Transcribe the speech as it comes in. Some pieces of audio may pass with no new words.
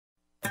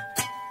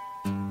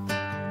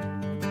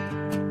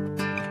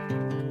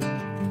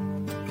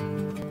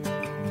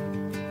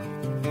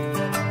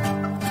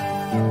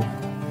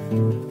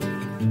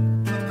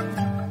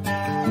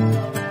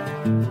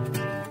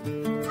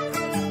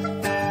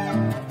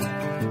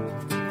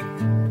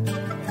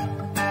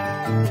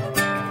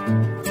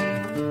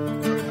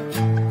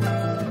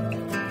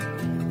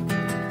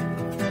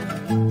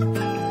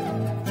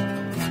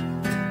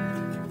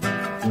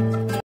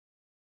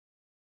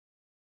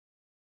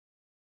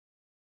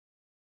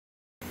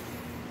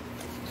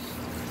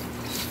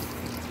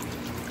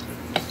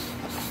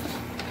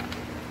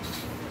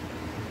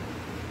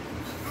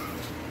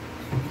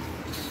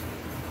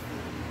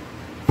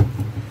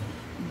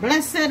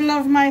Blessed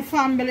love, my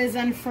families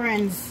and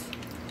friends.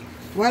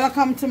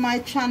 Welcome to my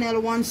channel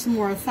once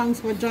more.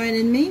 Thanks for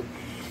joining me.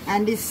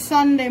 And this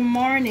Sunday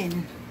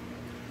morning,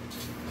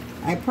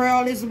 I pray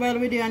all is well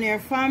with you and your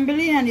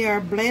family, and you are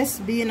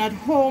blessed being at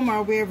home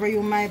or wherever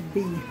you might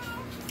be.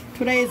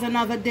 Today is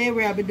another day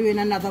where I'll be doing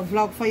another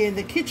vlog for you in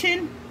the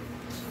kitchen.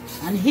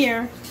 And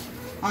here,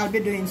 I'll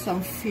be doing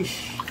some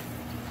fish.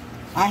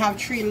 I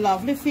have 3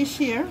 lovely fish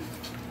here.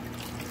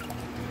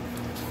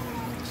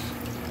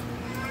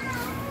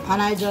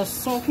 And I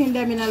just soaking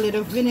them in a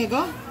little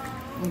vinegar.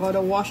 I'm going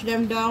to wash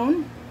them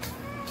down.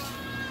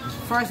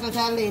 First, let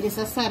I lay this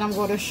aside. I'm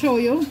going to show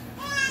you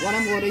what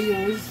I'm going to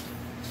use.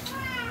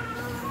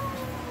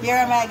 Here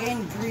are my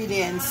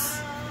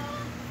ingredients.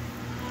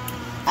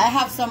 I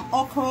have some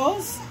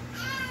okras,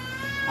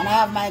 and I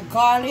have my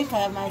garlic, I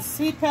have my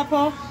sweet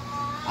pepper,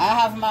 I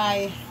have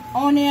my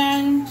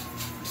onion,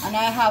 and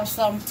I have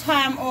some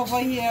thyme over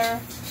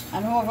here,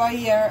 and over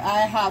here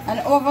I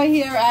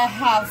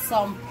have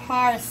some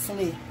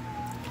parsley.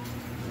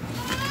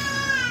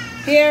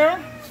 Here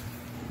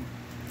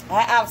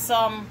I have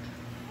some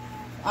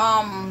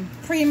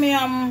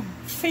premium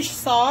fish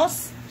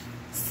sauce,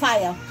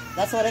 Saya,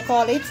 that's what I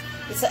call it.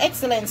 It's an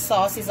excellent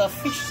sauce. It's a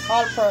fish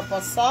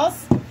all-purpose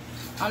sauce.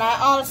 And I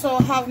also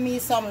have me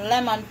some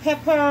lemon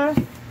pepper.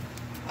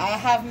 I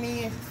have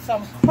me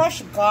some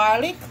crushed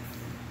garlic,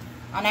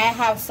 and I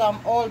have some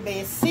Old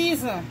Bay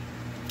season.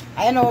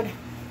 I know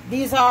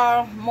these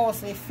are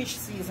mostly fish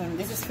season.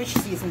 This is fish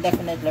season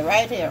definitely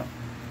right here.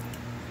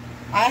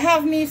 I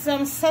have me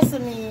some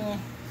sesame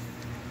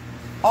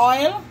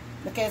oil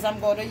because I'm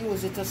going to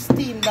use it to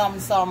steam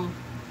down some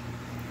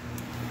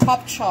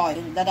pop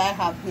choy that I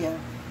have here.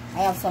 I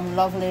have some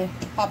lovely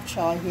pop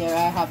choy here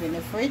I have in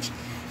the fridge,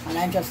 and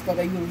I'm just going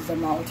to use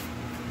them out.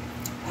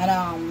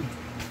 And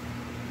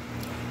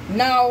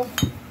now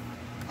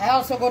I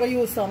also going to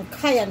use some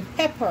cayenne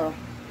pepper,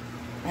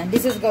 and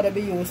this is going to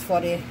be used for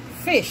the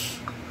fish.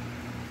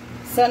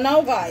 So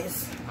now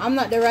guys, I'm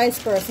not the rice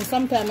person.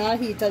 Sometimes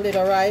I'll eat a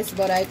little rice,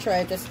 but I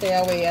try to stay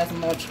away as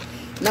much.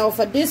 Now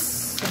for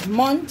this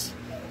month,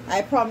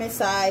 I promise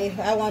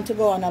I want to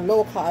go on a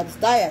low carbs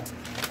diet.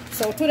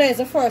 So today is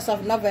the 1st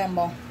of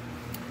November.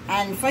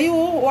 And for you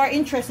who are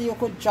interested, you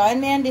could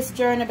join me on this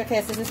journey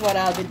because this is what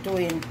I'll be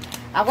doing.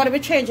 I'm going to be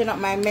changing up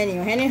my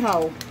menu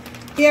anyhow.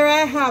 Here I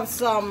have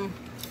some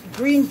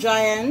Green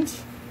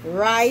Giant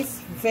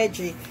rice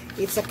veggie.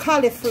 It's a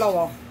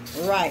cauliflower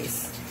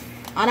rice.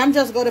 And I'm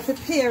just going to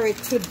prepare it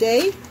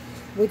today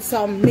with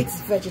some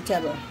mixed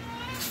vegetable.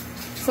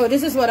 So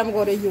this is what I'm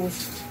going to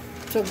use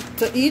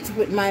to eat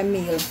with my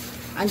meal.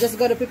 I'm just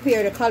going to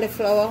prepare the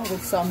cauliflower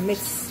with some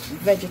mixed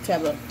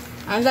vegetable.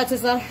 And that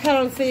is a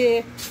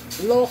healthy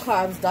low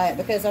carbs diet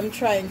because I'm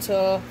trying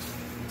to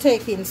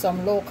take in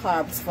some low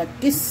carbs for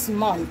this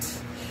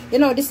month. You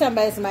know,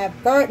 December is my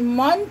birth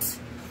month,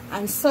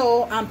 and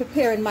so I'm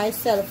preparing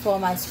myself for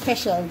my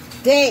special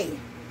day.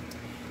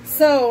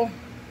 So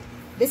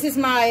this is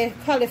my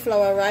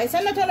cauliflower rice,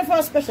 and not only for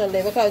a special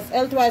day, because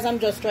health-wise I'm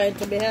just trying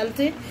to be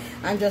healthy.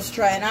 I'm just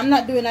trying. I'm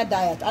not doing a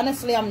diet.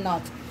 Honestly, I'm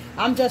not.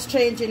 I'm just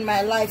changing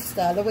my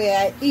lifestyle, the way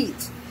I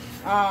eat.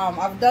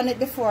 I've done it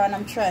before, and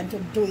I'm trying to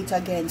do it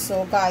again.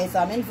 So guys,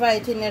 I'm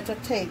inviting you to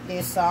take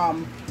this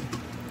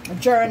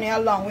journey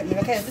along with me,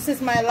 because this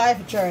is my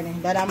life journey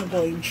that I'm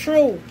going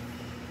through.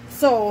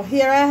 So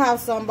here I have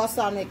some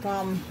balsamic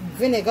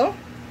vinegar,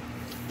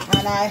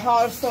 and I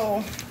also,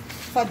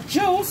 for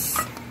juice,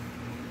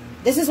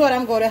 this is what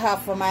I'm going to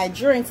have for my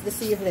drinks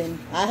this evening.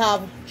 I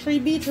have 3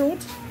 beetroot,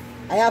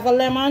 I have a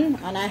lemon,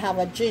 and I have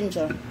a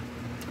ginger.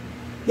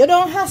 You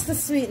don't have to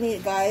sweeten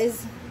it,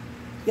 guys.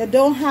 You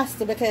don't have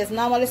to, because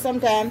normally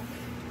sometimes,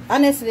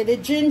 honestly, the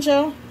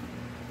ginger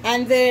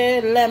and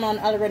the lemon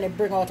already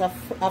bring out a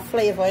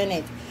flavor in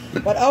it.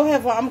 But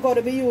however, I'm going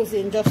to be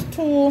using just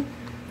 2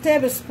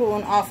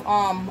 tablespoons of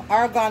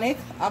organic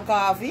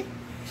agave.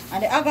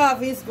 And the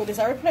agave is good. It's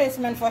a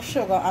replacement for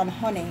sugar and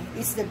honey.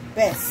 It's the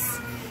best.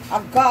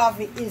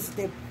 Agave is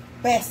the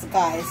best,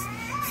 guys.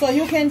 So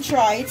you can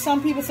try it.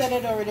 Some people say they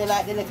don't really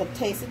like the little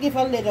taste. Give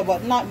a little,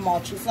 but not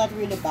much. It's not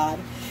really bad.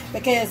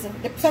 Because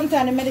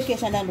sometimes the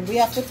medication that we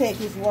have to take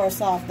is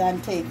worse off than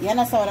take. You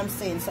understand what I'm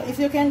saying? So if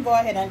you can go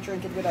ahead and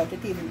drink it without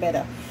it, even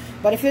better.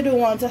 But if you do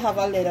want to have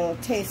a little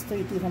taste to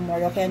it even more,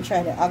 you can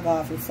try the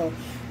agave. So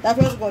that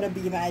was going to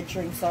be my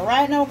drink. So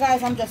right now,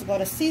 guys, I'm just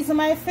going to season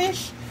my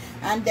fish.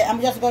 And then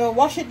I'm just going to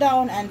wash it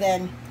down. And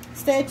then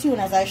stay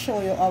tuned as I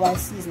show you how I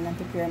season and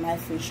prepare my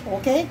fish.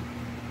 Okay?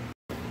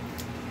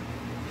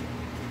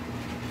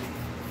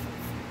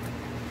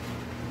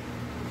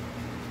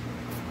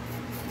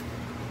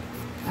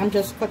 I'm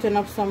just cutting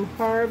up some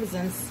herbs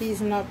and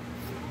season up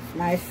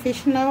my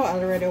fish now. I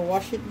already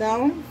washed it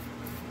down.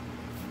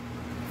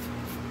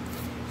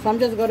 So I'm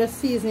just going to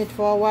season it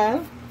for a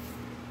while.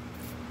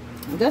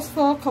 Just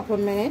for a couple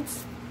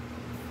minutes.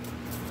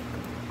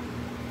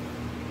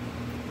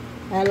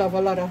 I love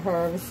a lot of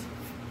herbs.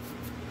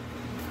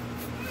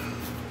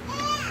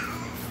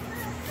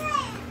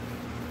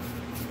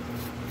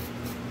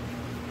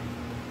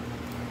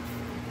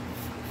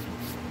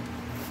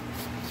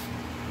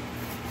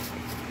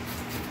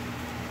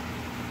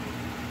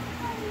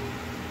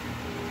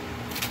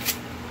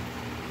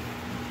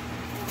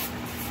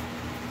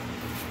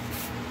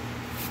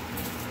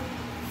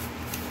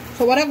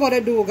 So what I gotta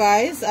do,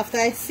 guys, after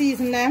I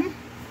season them,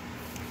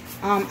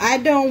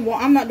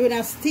 I'm not doing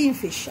a steam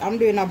fish. I'm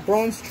doing a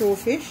brown stew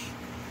fish.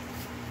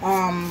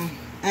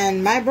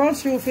 And my brown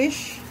stew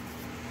fish,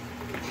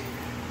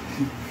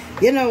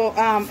 you know,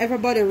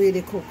 everybody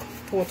really cook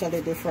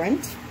totally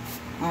different.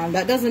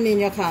 That doesn't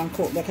mean you can't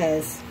cook,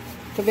 because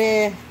to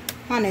be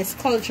honest,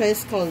 culture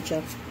is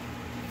culture.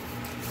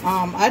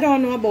 I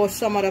don't know about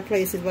some other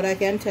places, but I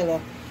can tell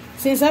you,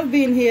 since I've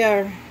been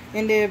here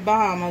in the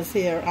Bahamas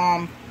here,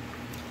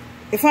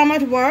 if I'm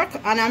at work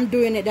and I'm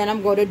doing it, then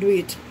I'm going to do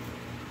it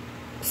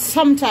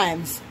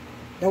sometimes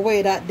the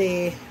way that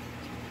they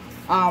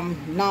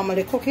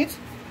normally cook it.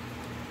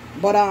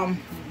 But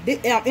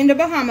in the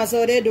Bahamas,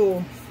 how they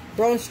do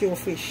brown stew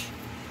fish,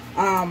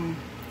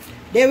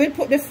 they will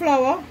put the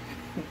flour,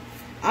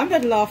 I'm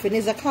not laughing,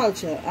 it's a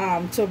culture,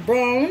 to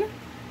brown.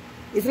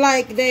 It's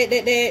like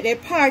they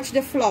parch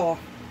the flour,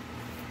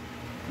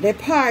 they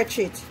parch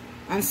it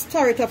and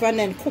stir it up and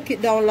then cook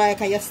it down like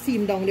you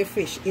steam down the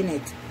fish in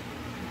it.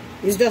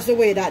 It's just the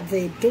way that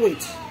they do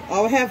it.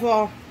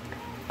 However,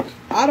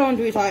 I don't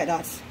do it like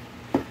that.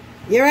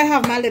 Here I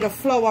have my little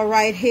flour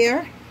right here,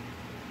 and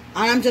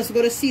I'm just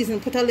going to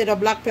season, put a little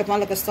black pepper and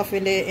little stuff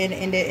in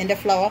the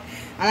flour,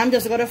 and I'm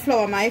just going to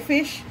flour my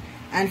fish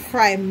and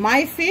fry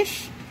my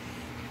fish.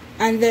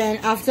 And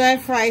then after I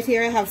fry it,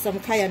 here I have some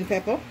cayenne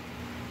pepper.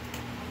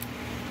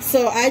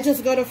 So I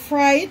just got to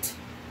fry it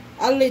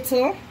a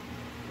little.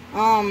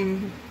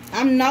 I'm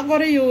not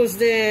going to use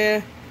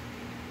the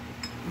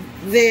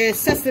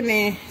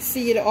sesame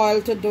seed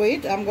oil to do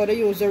it. I'm going to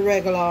use the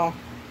regular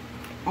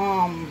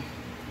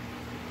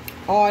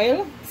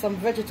oil, some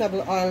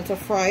vegetable oil to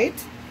fry it.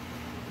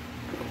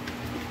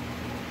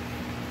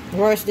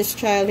 Whereas this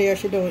child here,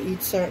 she don't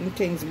eat certain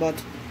things,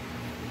 but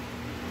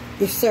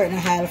if certain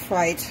I'll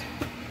fry it.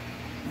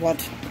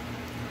 But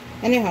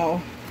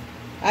anyhow,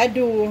 I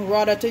do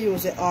rather to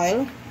use the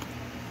oil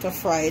to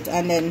fry it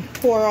and then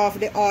pour off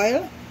the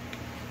oil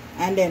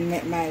and then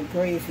make my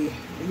gravy.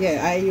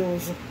 Yeah,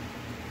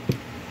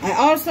 I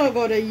also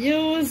got to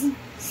use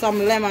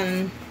some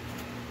lemon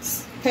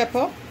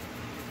pepper.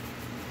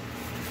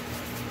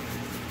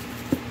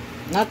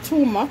 Not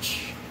too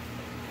much,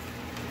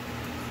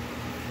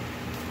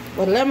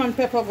 but lemon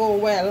pepper go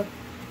well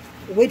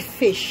with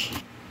fish.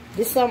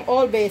 This is some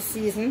Old Bay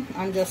season.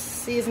 I'm just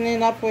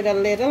seasoning up with a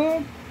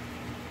little.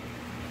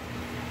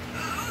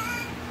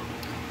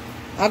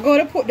 I'm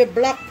going to put the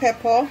black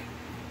pepper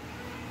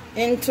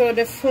into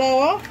the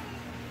flour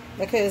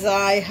because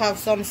I have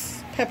some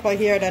pepper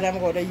here that I'm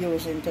going to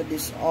use into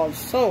this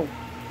also.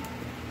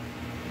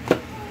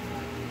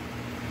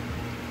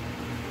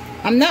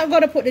 I'm not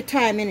going to put the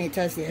thyme in it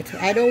as yet.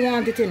 I don't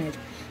want it in it.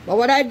 But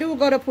what I do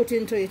got to put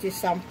into it is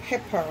some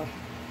pepper.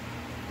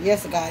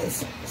 Yes,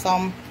 guys.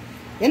 Some,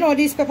 you know,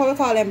 these pepper, we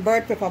call them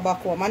bird pepper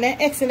back home. And they're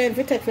excellent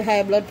to take for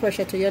high blood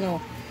pressure too, you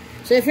know.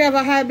 So if you have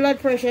a high blood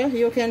pressure,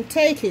 you can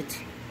take it.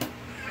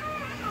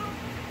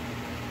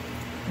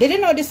 Did you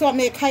know this one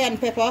make cayenne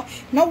pepper?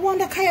 No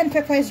wonder cayenne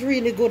pepper is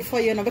really good for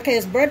you, you know,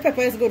 because bird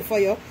pepper is good for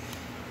you.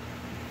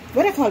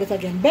 What do I call it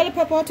again? Bell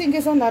pepper, I think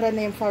is another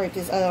name for it.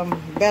 Is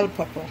bell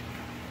pepper.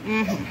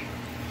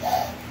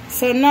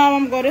 So now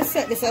I'm going to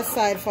set this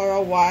aside for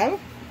a while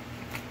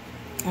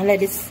and let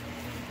this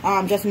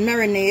just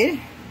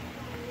marinate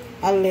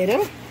a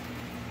little.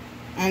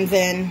 And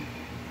then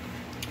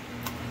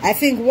I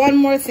think one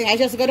more thing, I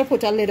just got to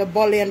put a little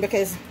bouillon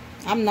because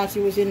I'm not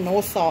using no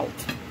salt.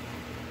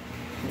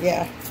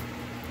 Yeah,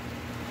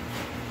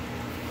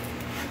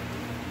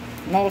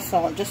 no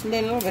salt, just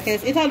little,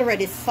 because it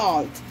already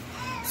salt.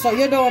 So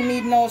you don't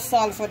need no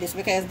salt for this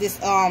because this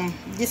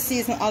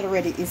season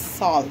already is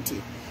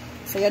salty.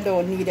 So you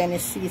don't need any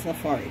season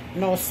for it.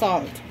 No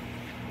salt.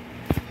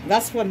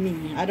 That's for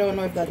me. I don't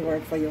know if that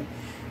worked for you.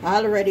 I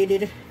already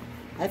did.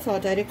 I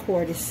thought I'd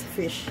record this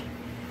fish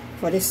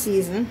for this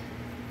season.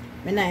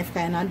 My knife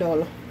kind of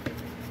dull.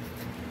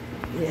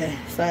 Yeah,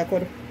 so I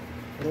could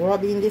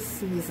rub in this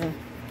season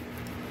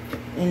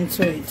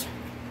into it.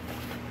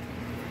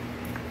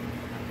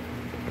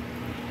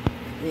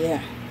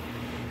 Yeah.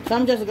 So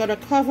I'm just going to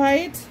cover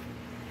it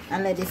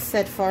and let it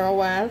set for a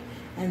while,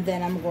 and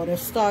then I'm going to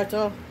start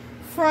to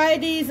fry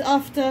these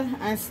after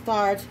and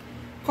start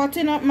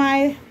cutting up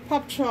my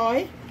pop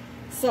choy.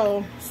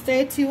 So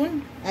stay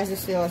tuned as you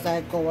see as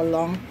I go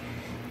along.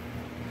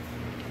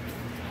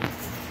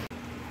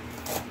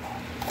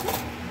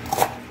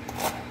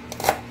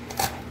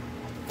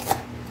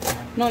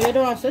 No, you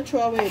don't have to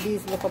throw away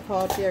these little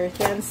parts here, you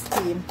can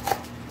steam.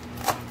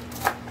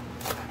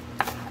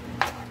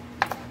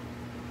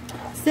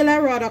 Still I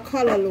rather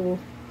callaloo.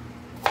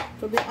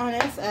 To be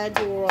honest, I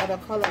do rather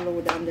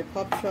callaloo than the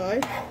pop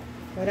choy,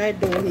 but I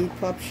do eat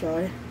pop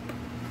choy.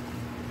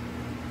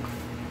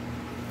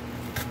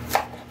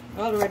 I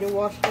already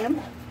washed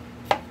them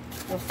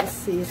just this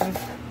season.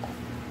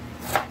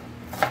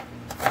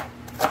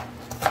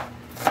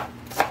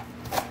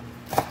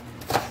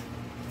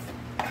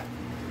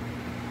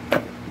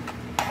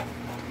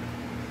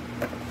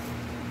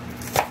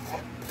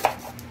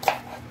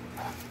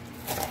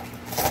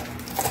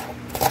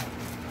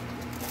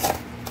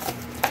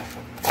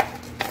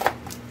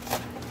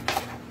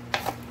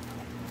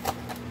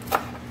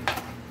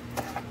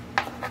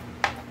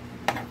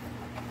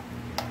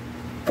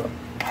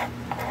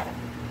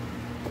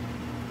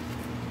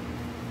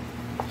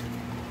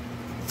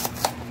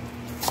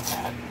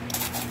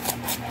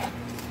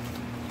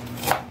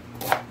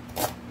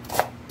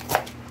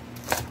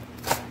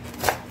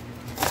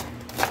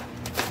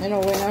 You know,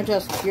 when I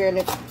just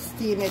barely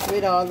steam it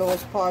with all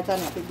those parts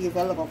and it will give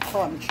a little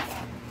punch.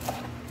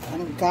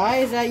 And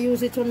guys, I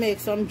used it to make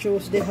some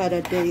juice the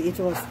other day. It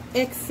was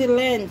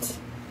excellent.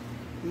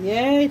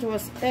 Yeah, it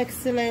was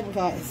excellent,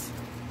 guys.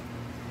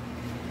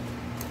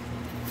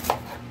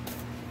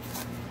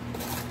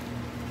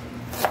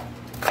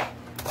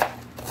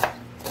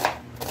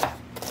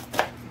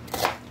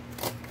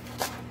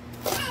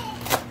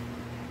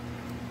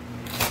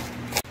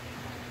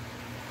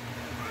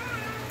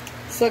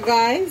 So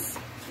guys,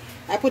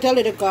 I put a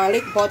little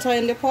garlic butter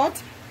in the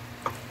pot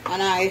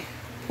and I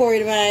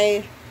poured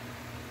my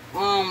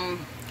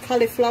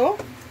cauliflower.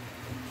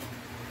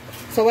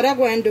 So what I'm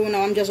going to do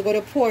now, I'm just going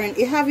to pour in,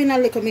 it having a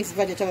little mixed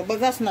vegetable, but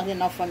that's not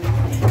enough for me.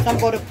 So I'm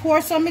going to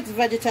pour some mixed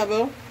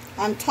vegetable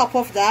on top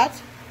of that.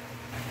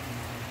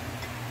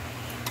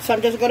 So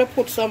I'm just going to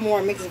put some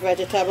more mixed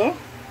vegetable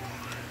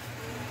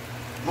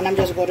and I'm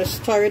just going to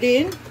stir it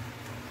in.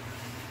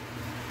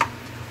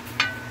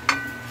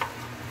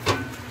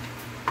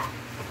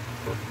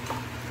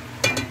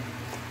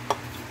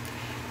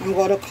 I'm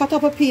going to cut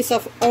up a piece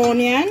of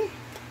onion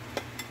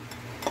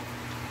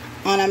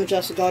and I'm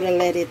just going to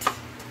let it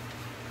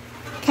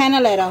kind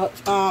of let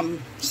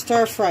it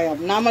stir fry up.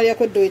 Normally I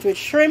could do it with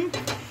shrimp,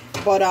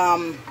 but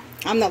I'm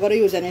not going to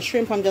use any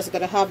shrimp. I'm just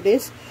going to have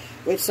this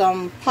with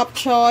some pop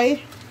choy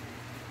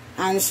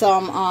and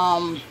some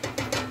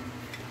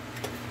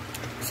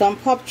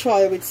pop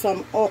choy with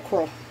some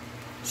okra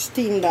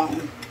steamed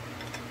down.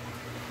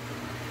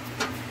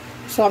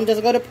 So I'm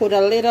just going to put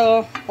a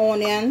little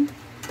onion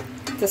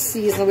to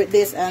season with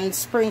this and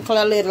sprinkle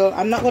a little.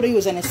 I'm not going to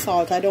use any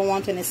salt. I don't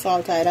want any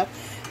salt either.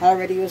 I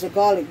already use a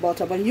garlic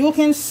butter, but you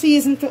can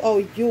season to how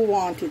you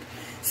want it.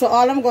 So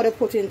all I'm going to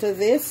put into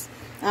this,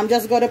 I'm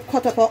just going to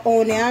cut up an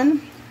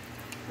onion,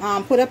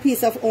 put a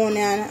piece of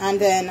onion, and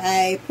then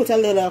I put a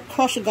little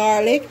crushed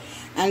garlic,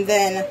 and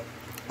then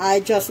I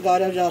just got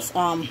to just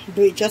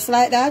do it just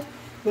like that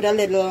with a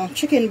little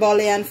chicken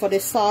bouillon for the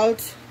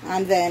salt,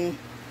 and then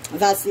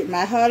that's it.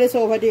 My oil is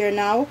over there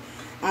now,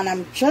 and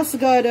I'm just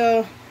going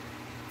to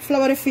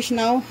flour the fish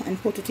now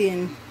and put it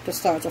in to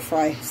start to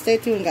fry. Stay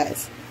tuned,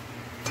 guys.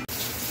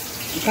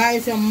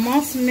 Guys, you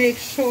must make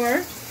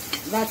sure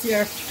that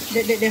the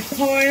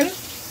oil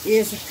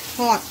is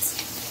hot.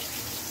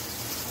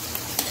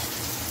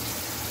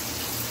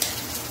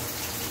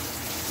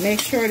 Make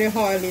sure the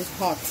oil is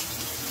hot.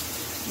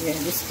 Yeah,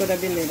 this could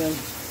have been a little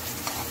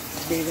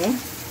bigger.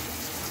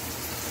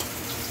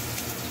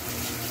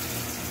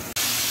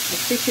 The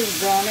fish is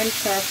browning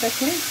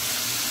perfectly.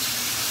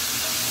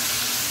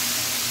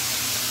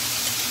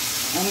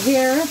 And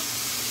here,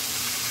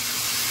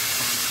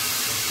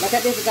 look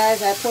at this,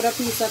 guys. I put a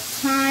piece of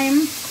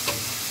thyme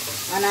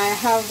and I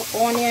have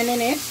onion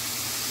in it.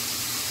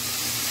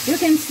 You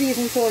can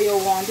season to you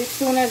want it. As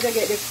soon as you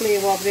get the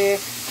flavor of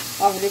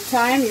the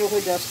thyme, you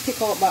will just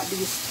pick out about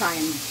these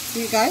thyme.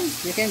 See,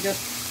 guys, you can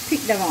just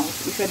pick them out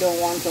if you don't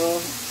want to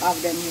have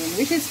them in,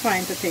 which is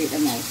fine to take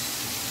them out,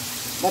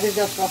 but it's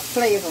just for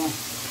flavor.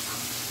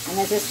 And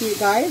as you see,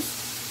 guys,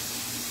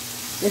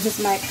 this is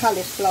my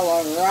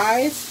cauliflower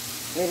rice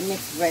with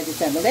mixed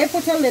vegetable. They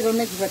put a little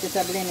mixed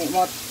vegetable in it,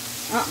 but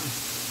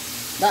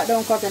that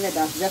don't cut any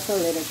that, just a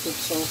little bit.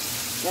 So,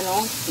 you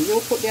know,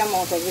 you put the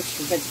amount of mixed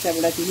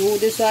vegetable that you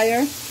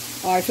desire,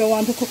 or if you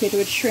want to cook it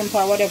with shrimp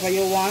or whatever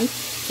you want.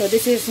 So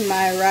this is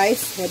my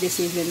rice, but this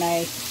is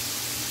my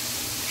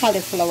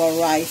cauliflower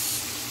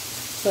rice.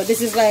 So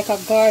this is like a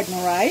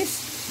garden rice,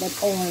 but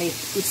only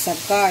it's a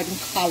garden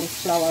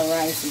cauliflower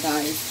rice,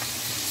 guys.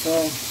 So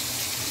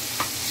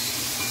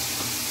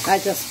I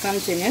just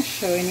continue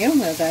showing you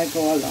as I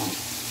go along.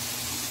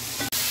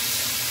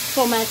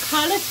 So my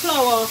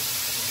cauliflower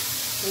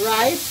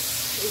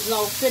rice is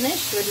now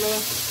finished with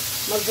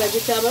my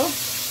vegetable,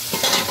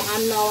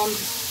 and now I'm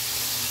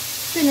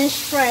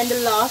finished frying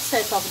the last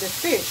set of the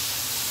fish.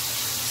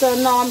 So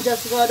now I'm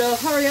just going to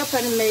hurry up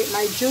and make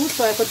my juice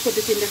so I could put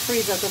it in the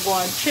freezer to go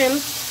and chill,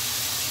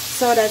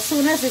 so that as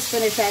soon as it's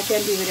finished I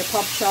can do with the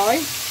pop choy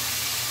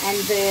and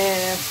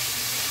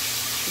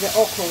the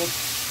okra.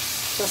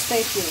 So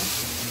stay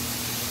tuned.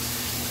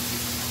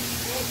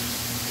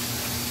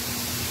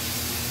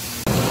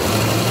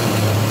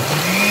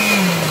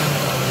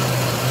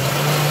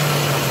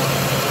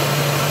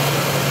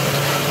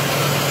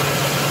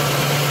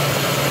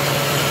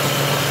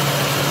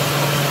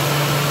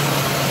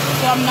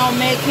 I'm now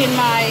making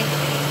my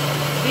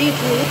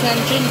beetroot and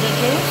ginger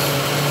juice.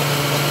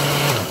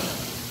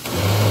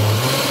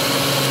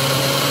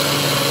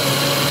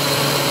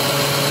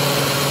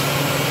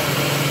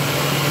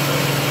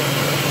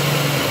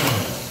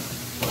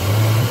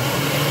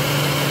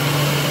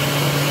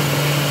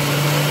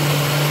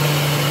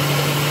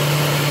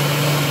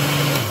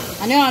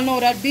 And you all know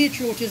that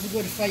beetroot is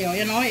good for you.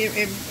 You know,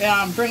 it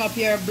bring up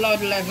your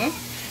blood level,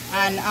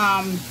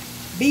 and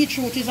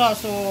beetroot is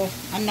also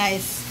a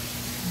nice.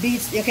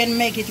 You can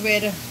make it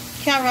with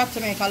carrot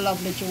to make a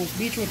lovely juice.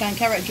 Beetroot and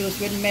carrot juice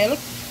with milk.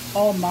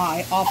 Oh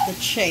my, off the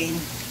chain.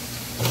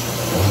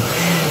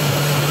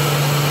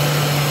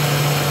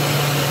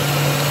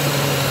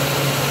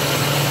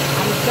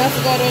 I'm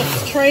Just gotta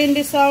strain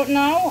this out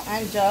now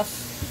and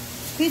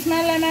just squeeze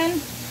my lemon,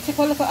 take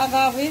a little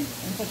agave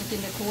and put it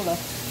in the cooler.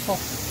 So.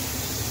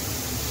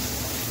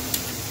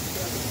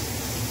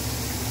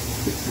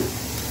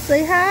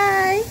 Say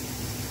hi.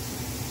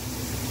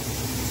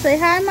 Say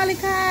hi,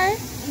 Malachi.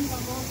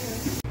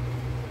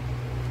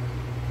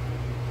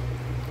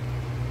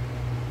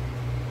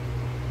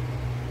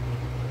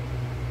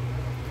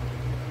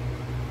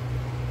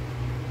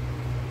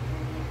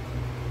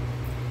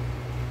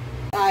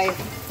 I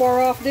pour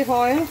off the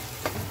oil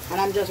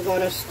and I'm just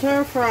going to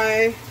stir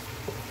fry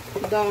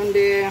down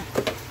the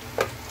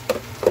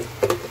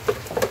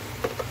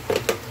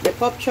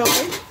pop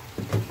choy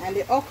and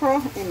the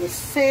okra in the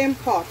same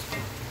pot.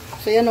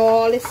 So you know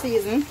all the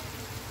season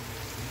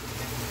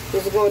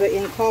is going to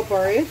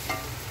incorporate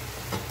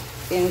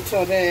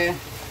into the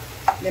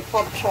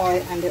pop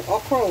choy and the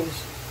okras.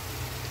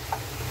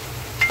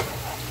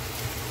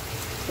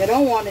 You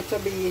don't want it to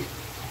be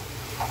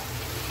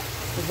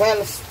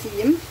well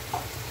steamed.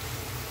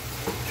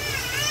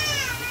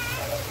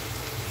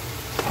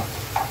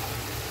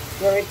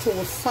 Very too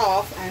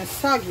soft and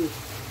soggy,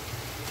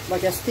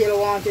 but you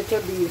still want it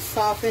to be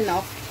soft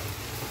enough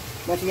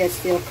but yet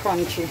still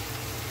crunchy.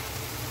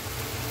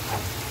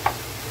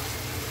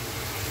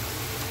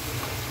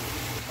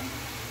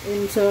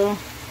 Into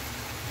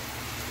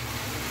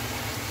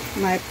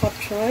my pop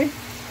choy.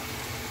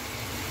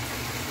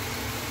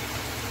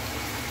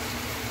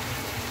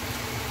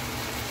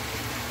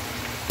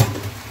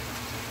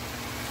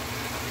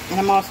 And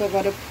I'm also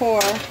going to pour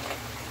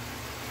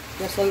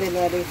just a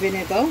little of the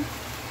vinegar.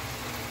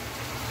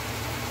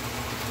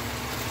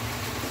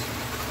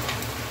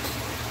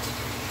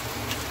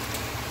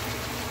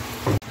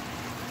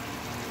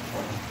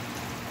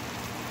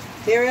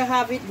 There you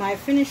have it, my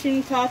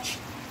finishing touch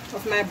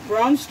of my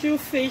brown stew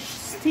fish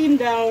steamed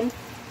down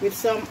with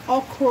some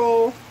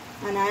okra,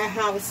 and I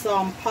have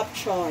some pop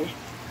choy.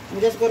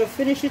 I'm just going to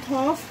finish it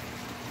off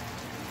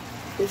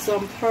with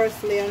some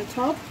parsley on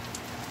top,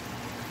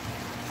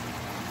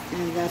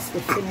 and that's the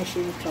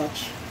finishing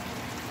touch.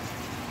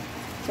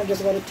 So I'm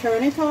just going to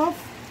turn it off,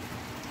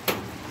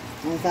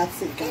 and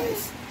that's it,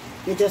 guys.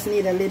 You just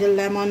need a little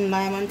lime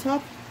on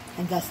top,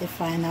 and that's the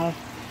final.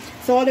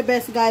 So all the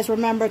best, guys.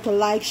 Remember to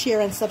like,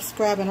 share and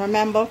subscribe, and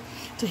remember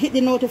to hit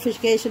the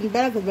notification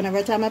bell, because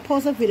whenever time I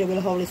post a video,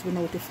 will always be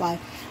notified.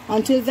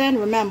 Until then,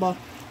 remember,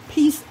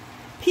 peace,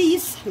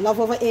 love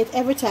over 8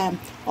 every time.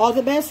 All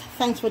the best.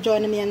 Thanks for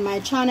joining me on my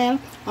channel.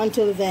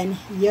 Until then,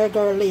 your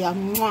girl Leah.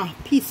 Mwah.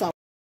 Peace out.